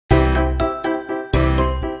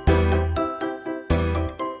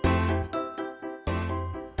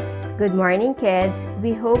Good morning, kids!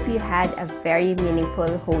 We hope you had a very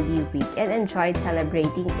meaningful Holy Week and enjoyed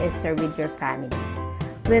celebrating Easter with your families.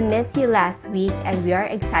 We missed you last week and we are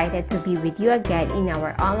excited to be with you again in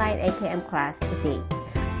our online AKM class today.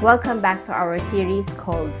 Welcome back to our series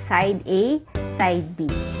called Side A, Side B.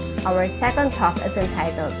 Our second talk is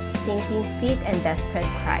entitled Sinking Feet and Desperate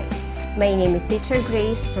Cries. My name is Teacher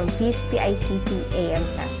Grace from Peace PICC AM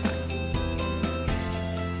session.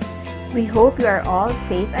 We hope you are all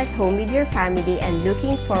safe at home with your family and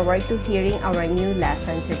looking forward to hearing our new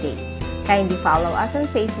lesson today. Kindly follow us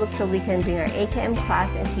on Facebook so we can bring our AKM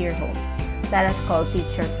class into your homes. Let us call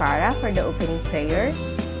Teacher Farah for the opening prayer.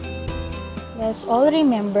 Let us all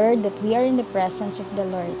remember that we are in the presence of the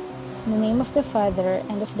Lord. In the name of the Father,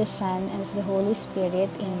 and of the Son, and of the Holy Spirit.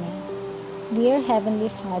 Amen. Dear Heavenly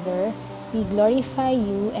Father, we glorify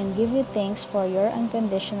you and give you thanks for your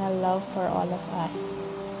unconditional love for all of us.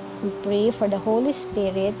 We pray for the Holy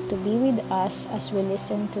Spirit to be with us as we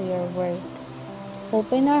listen to your word.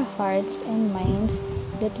 Open our hearts and minds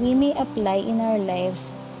that we may apply in our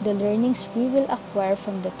lives the learnings we will acquire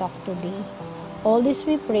from the talk today. All this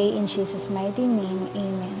we pray in Jesus' mighty name.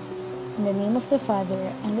 Amen. In the name of the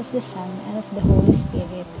Father, and of the Son, and of the Holy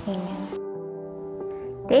Spirit.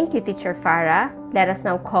 Amen. Thank you, Teacher Farah. Let us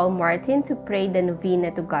now call Martin to pray the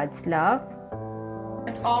novena to God's love.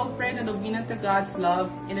 Let's all pray the novena to God's love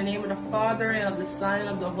in the name of the Father, and of the Son, and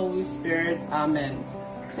of the Holy Spirit. Amen.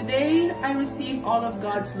 Today, I receive all of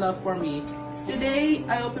God's love for me. Today,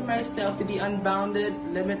 I open myself to the unbounded,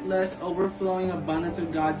 limitless, overflowing abundance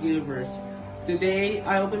of God's universe. Today,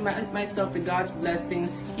 I open myself to God's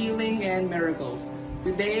blessings, healing, and miracles.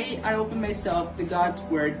 Today, I open myself to God's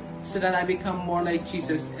word so that I become more like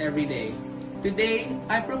Jesus every day. Today,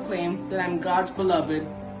 I proclaim that I'm God's beloved,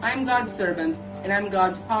 I'm God's servant, and I'm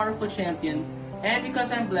God's powerful champion. And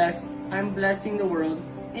because I'm blessed, I'm blessing the world.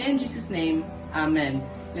 In Jesus' name, Amen.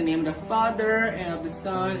 In the name of the Father, and of the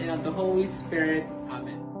Son, and of the Holy Spirit.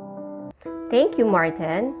 Amen. Thank you,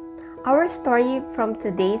 Martin. Our story from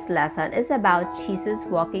today's lesson is about Jesus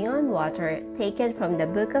walking on water, taken from the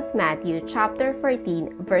book of Matthew, chapter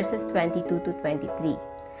 14, verses 22 to 23.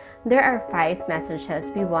 There are 5 messages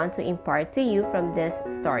we want to impart to you from this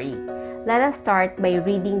story. Let us start by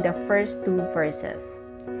reading the first 2 verses.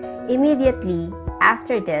 Immediately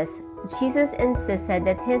after this, Jesus insisted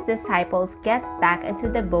that his disciples get back into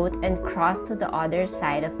the boat and cross to the other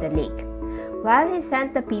side of the lake, while he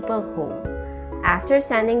sent the people home. After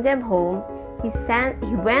sending them home, he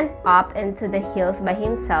went up into the hills by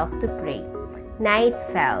himself to pray. Night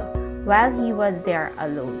fell while he was there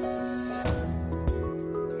alone.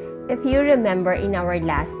 If you remember in our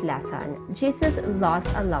last lesson, Jesus lost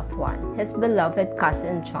a loved one, his beloved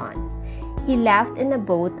cousin John. He left in a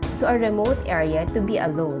boat to a remote area to be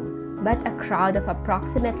alone, but a crowd of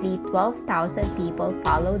approximately 12,000 people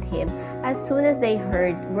followed him as soon as they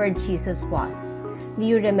heard where Jesus was. Do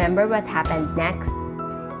you remember what happened next?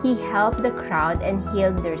 He helped the crowd and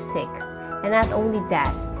healed their sick. And not only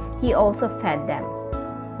that, he also fed them.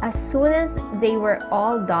 As soon as they were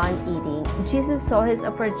all done eating, Jesus saw his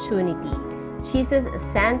opportunity. Jesus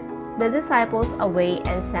sent the disciples away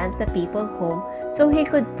and sent the people home so he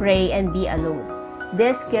could pray and be alone.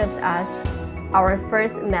 This gives us our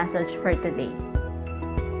first message for today.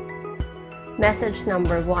 Message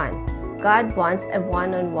number 1. God wants a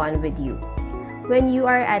one-on-one with you. When you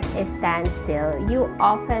are at a standstill, you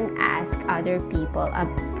often ask other people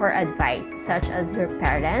for advice, such as your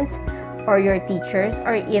parents, or your teachers,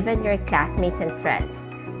 or even your classmates and friends.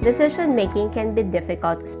 Decision-making can be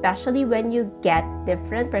difficult, especially when you get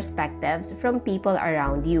different perspectives from people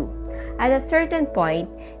around you. At a certain point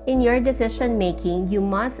in your decision-making, you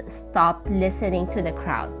must stop listening to the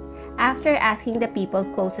crowd. After asking the people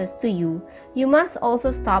closest to you, you must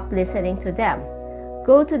also stop listening to them.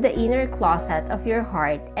 Go to the inner closet of your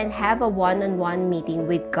heart and have a one-on-one meeting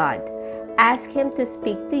with God. Ask Him to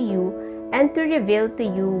speak to you and to reveal to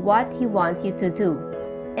you what He wants you to do.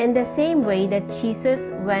 In the same way that Jesus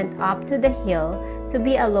went up to the hill to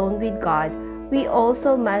be alone with God, we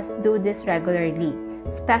also must do this regularly,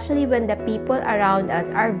 especially when the people around us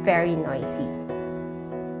are very noisy.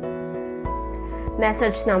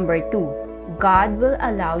 Message number 2. God will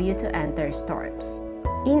allow you to enter storms.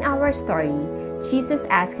 In our story, Jesus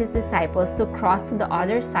asked his disciples to cross to the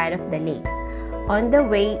other side of the lake. On the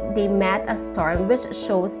way, they met a storm, which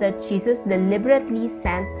shows that Jesus deliberately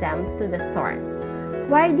sent them to the storm.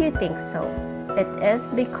 Why do you think so? It is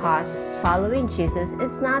because following Jesus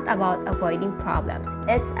is not about avoiding problems,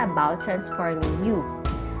 it's about transforming you.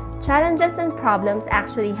 Challenges and problems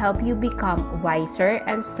actually help you become wiser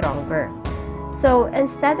and stronger. So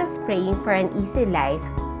instead of praying for an easy life,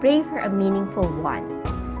 Pray for a meaningful one.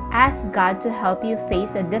 Ask God to help you face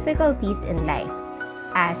the difficulties in life.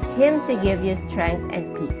 Ask Him to give you strength and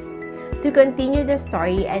peace. To continue the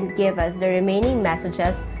story and give us the remaining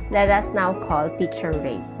messages, let us now call Teacher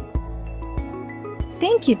Ray.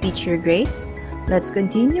 Thank you, Teacher Grace. Let's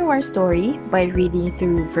continue our story by reading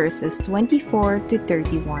through verses 24 to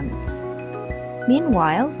 31.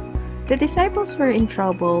 Meanwhile, the disciples were in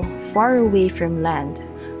trouble far away from land,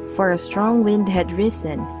 for a strong wind had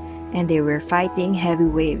risen, and they were fighting heavy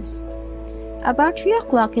waves. About 3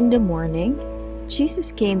 o'clock in the morning,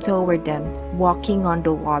 Jesus came toward them, walking on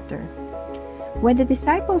the water. When the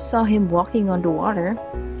disciples saw him walking on the water,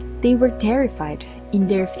 they were terrified. In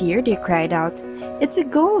their fear, they cried out, "It's a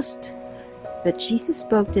ghost!" But Jesus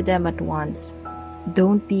spoke to them at once.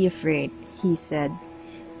 "Don't be afraid," he said.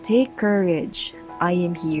 "Take courage, I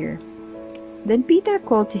am here." Then Peter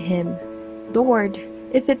called to him, "Lord,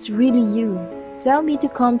 if it's really you, tell me to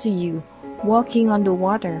come to you, walking on the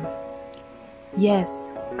water." "Yes,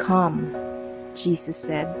 come," Jesus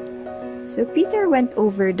said. So Peter went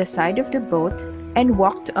over the side of the boat and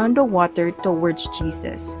walked on the water towards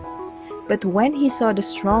Jesus. But when he saw the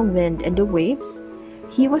strong wind and the waves,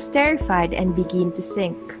 he was terrified and began to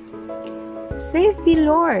sink. "Save me,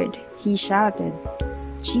 Lord!" he shouted.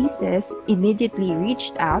 Jesus immediately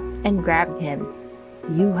reached out and grabbed him.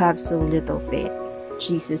 "You have so little faith,"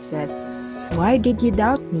 Jesus said. "Why did you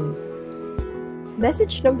doubt me?"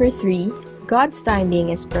 Message number 3, God's timing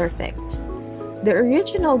is perfect. The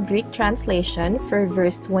original Greek translation for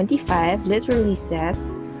verse 25 literally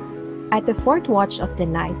says, "At the fourth watch of the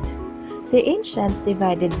night." The ancients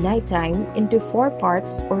divided nighttime into 4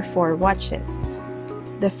 parts or 4 watches.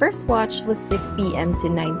 The first watch was 6 p.m. to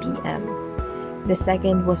 9 p.m. The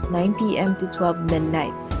second was 9 p.m. to 12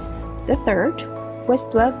 midnight. The third was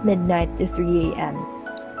 12 midnight to 3 a.m.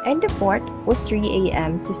 And the fourth was 3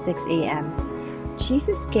 a.m. to 6 a.m.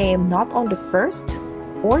 Jesus came not on the first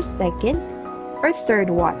or second or third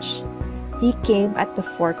watch. He came at the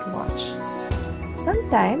fourth watch.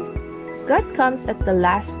 Sometimes, God comes at the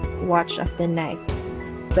last watch of the night,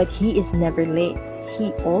 but He is never late.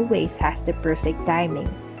 He always has the perfect timing.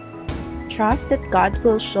 Trust that God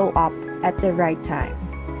will show up at the right time.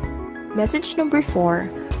 Message number 4,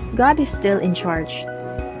 God is still in charge.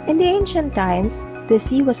 In the ancient times, the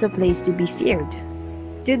sea was a place to be feared.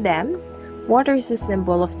 To them, water is a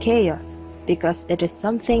symbol of chaos because it is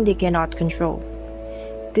something they cannot control.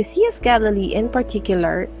 The Sea of Galilee in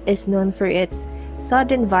particular is known for its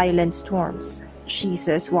sudden violent storms.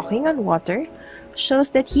 Jesus walking on water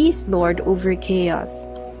shows that He is Lord over chaos.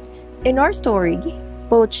 In our story,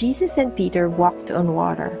 both Jesus and Peter walked on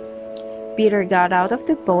water. Peter got out of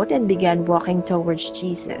the boat and began walking towards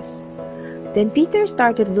Jesus. Then Peter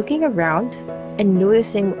started looking around and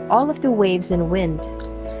noticing all of the waves and wind.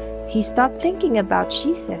 He stopped thinking about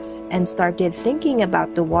Jesus and started thinking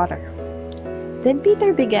about the water. Then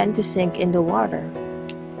Peter began to sink in the water.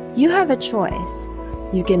 You have a choice.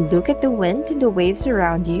 You can look at the wind and the waves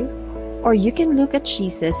around you, or you can look at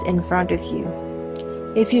Jesus in front of you.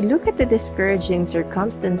 If you look at the discouraging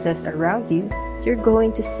circumstances around you, you're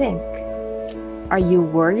going to sink. Are you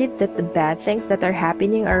worried that the bad things that are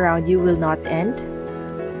happening around you will not end?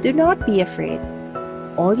 Do not be afraid.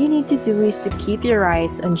 All you need to do is to keep your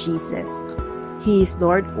eyes on Jesus. He is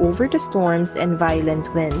Lord over the storms and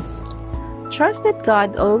violent winds. Trust that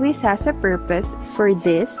God always has a purpose for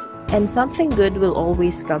this, and something good will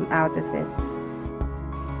always come out of it.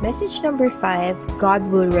 Message number 5, God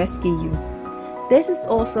will rescue you. This is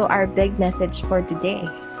also our big message for today.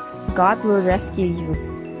 God will rescue you.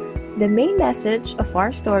 The main message of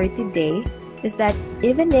our story today is that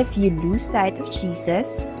even if you lose sight of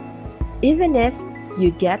Jesus, even if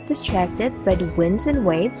you get distracted by the winds and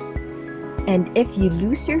waves, and if you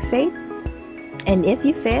lose your faith, and if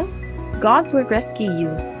you fail, God will rescue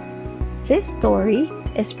you. This story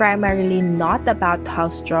is primarily not about how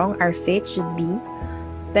strong our faith should be,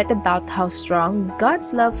 but about how strong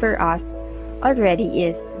God's love for us already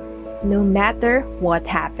is, no matter what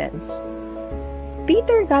happens.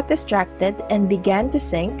 Peter got distracted and began to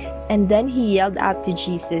sink, and then he yelled out to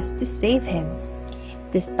Jesus to save him.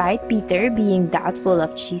 Despite Peter being doubtful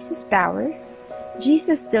of Jesus' power,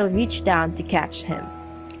 Jesus still reached down to catch him.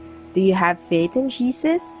 Do you have faith in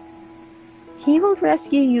Jesus? He will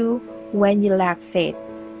rescue you when you lack faith.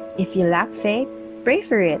 If you lack faith, pray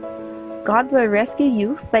for it. God will rescue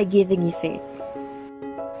you by giving you faith.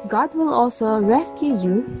 God will also rescue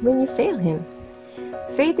you when you fail Him.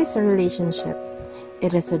 Faith is a relationship.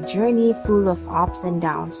 It is a journey full of ups and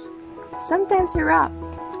downs. Sometimes you're up,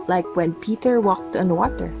 like when Peter walked on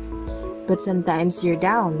water. but sometimes you're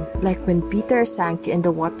down, like when Peter sank in the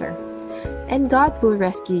water. And God will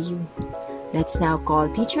rescue you. Let's now call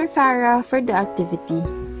Teacher Farah for the activity.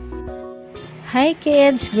 Hi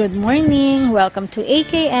kids, good morning. Welcome to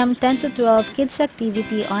AKM 10 to 12 Kids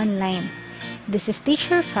Activity Online. This is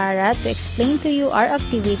Teacher Farah to explain to you our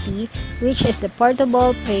activity, which is the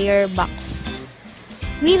portable prayer box.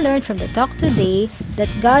 We learned from the talk today that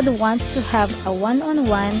God wants to have a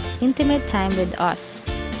one-on-one intimate time with us.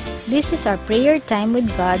 This is our prayer time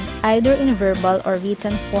with God, either in verbal or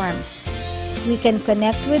written form. We can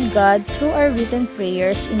connect with God through our written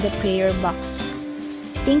prayers in the prayer box.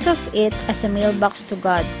 Think of it as a mailbox to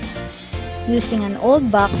God. Using an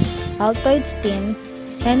old box, Altoid tin,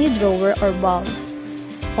 any drawer or ball.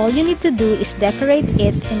 All you need to do is decorate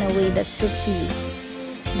it in a way that suits you.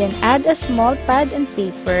 Then add a small pad and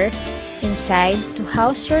paper inside to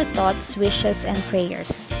house your thoughts, wishes, and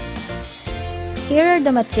prayers. Here are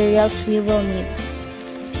the materials we will need.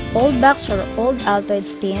 Old box or old Altoid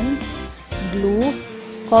tin, glue,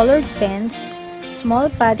 colored pens, small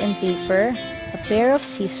pad and paper, a pair of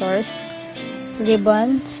scissors,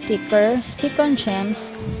 ribbon, sticker, stick-on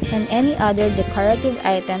gems, and any other decorative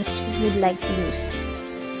items you'd like to use.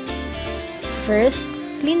 First,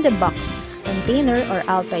 clean the box, container or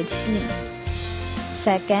Altoid tin.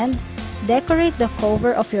 Second, decorate the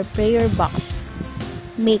cover of your prayer box.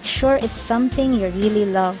 Make sure it's something you really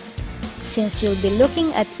love, since you'll be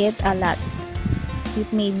looking at it a lot.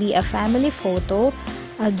 It may be a family photo,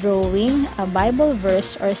 a drawing, a Bible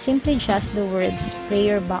verse, or simply just the words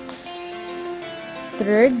prayer box.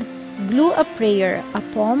 Third, glue a prayer, a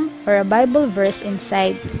poem, or a Bible verse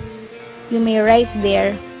inside. You may write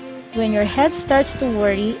there, when your head starts to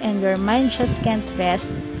worry and your mind just can't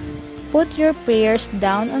rest, put your prayers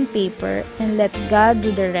down on paper and let God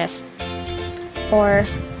do the rest. Or,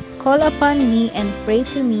 call upon me and pray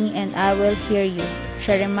to me and I will hear you.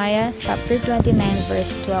 Jeremiah chapter 29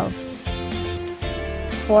 verse 12.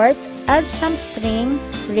 Fourth, add some string,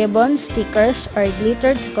 ribbon, stickers, or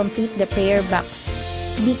glitter to complete the prayer box.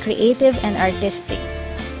 Be creative and artistic.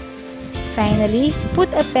 Finally,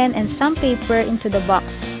 put a pen and some paper into the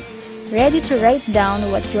box, ready to write down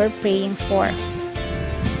what you're praying for.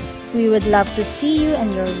 We would love to see you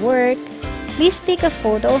and your work. Please take a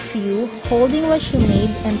photo of you holding what you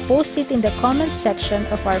made and post it in the comment section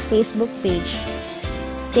of our Facebook page.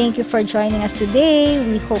 Thank you for joining us today.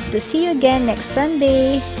 We hope to see you again next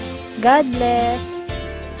Sunday. God bless.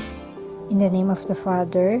 In the name of the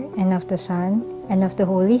Father, and of the Son, and of the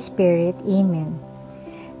Holy Spirit. Amen.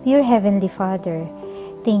 Dear Heavenly Father,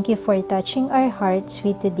 thank you for touching our hearts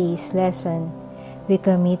with today's lesson. We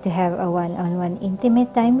commit to have a one-on-one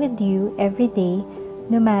intimate time with you every day,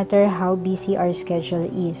 no matter how busy our schedule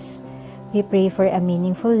is. We pray for a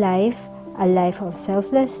meaningful life, a life of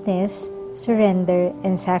selflessness, surrender,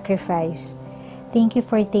 and sacrifice. Thank you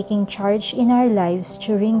for taking charge in our lives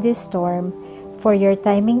during this storm, for your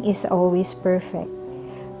timing is always perfect.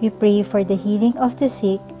 We pray for the healing of the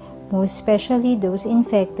sick, most especially those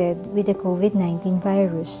infected with the COVID-19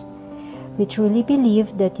 virus. We truly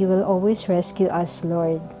believe that you will always rescue us,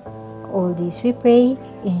 Lord. All this we pray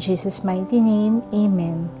in Jesus' mighty name.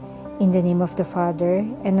 Amen. In the name of the Father,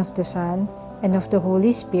 and of the Son, and of the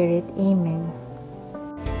Holy Spirit. Amen.